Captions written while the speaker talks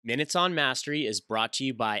Minutes on Mastery is brought to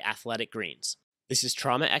you by Athletic Greens. This is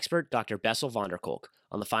trauma expert Dr. Bessel Kolk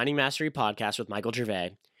on the Finding Mastery podcast with Michael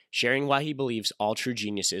Gervais, sharing why he believes all true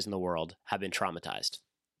geniuses in the world have been traumatized.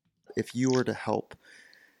 If you were to help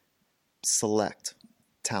select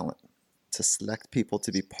talent, to select people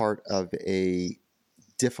to be part of a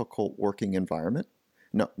difficult working environment,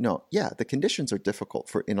 the conditions are difficult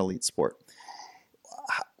for an elite sport.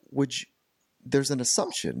 There's an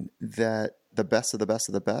assumption that the best of the best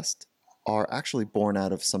of the best are actually born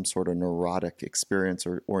out of some sort of neurotic experience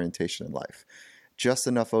or orientation in life. Just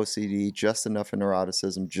enough OCD, just enough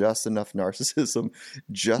neuroticism, just enough narcissism,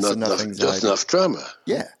 just enough anxiety. Just enough trauma.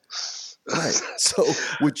 Yeah, right. So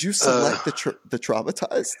would you select the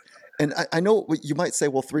traumatized? And I know you might say,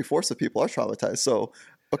 well, 3/4 of people are traumatized. So,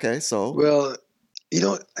 okay, so. Well,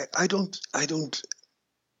 I don't.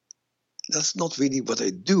 That's not really what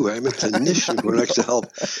I do. I'm a clinician who likes to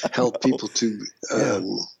help people to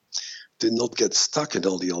not get stuck in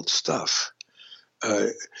all the old stuff.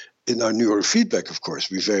 In our neurofeedback, of course,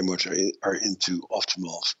 we very much are into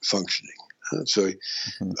optimal functioning. So,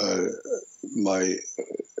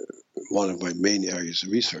 one of my main areas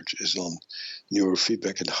of research is on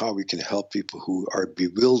neurofeedback and how we can help people who are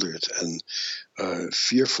bewildered and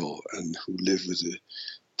fearful and who live with a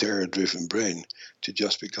terror-driven brain to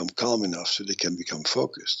just become calm enough so they can become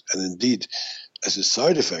focused. And indeed, as a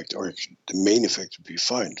side effect, or the main effect we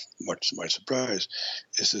find, much to my surprise,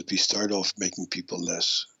 is that we start off making people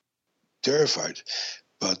less terrified.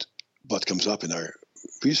 But what comes up in our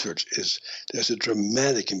research is there's a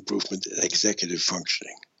dramatic improvement in executive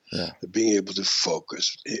functioning. Yeah. Being able to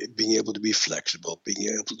focus, being able to be flexible, being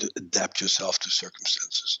able to adapt yourself to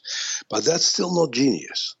circumstances. But that's still not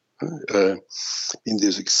genius. In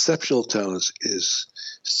this exceptional talents is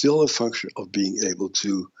still a function of being able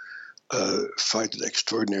to find an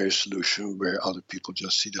extraordinary solution where other people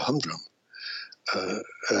just see the humdrum.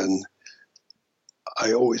 And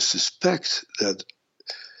I always suspect that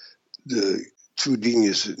the true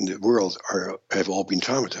geniuses in the world have all been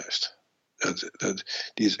traumatized. That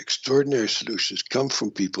these extraordinary solutions come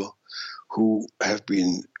from people who have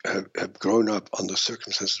grown up under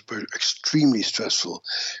circumstances that were extremely stressful,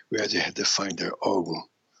 where they had to find their own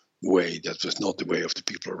way that was not the way of the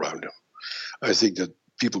people around them. I think that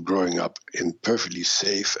people growing up in perfectly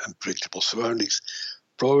safe and predictable surroundings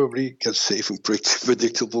probably get safe and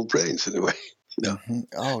predictable brains in a way. Mm-hmm.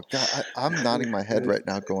 Oh, God, I'm nodding my head right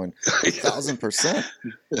now going, 1,000%.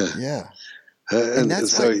 Yeah. And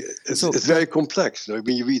that's so it's very complex.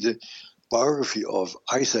 When you read the biography of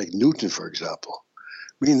Isaac Newton, for example,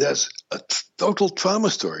 I mean, that's a total trauma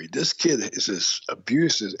story. This kid is as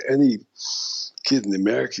abused as any kid in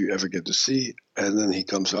America you ever get to see, and then he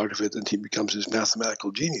comes out of it and he becomes this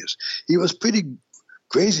mathematical genius. He was pretty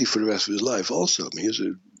crazy for the rest of his life also. I mean, he was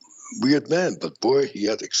a weird man, but boy, he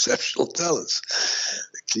had exceptional talents.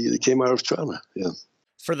 He came out of trauma, yeah.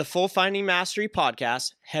 For the full Finding Mastery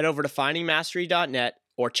podcast, head over to findingmastery.net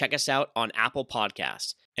or check us out on Apple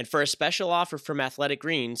Podcasts. And for a special offer from Athletic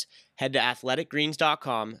Greens, head to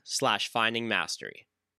athleticgreens.com/findingmastery.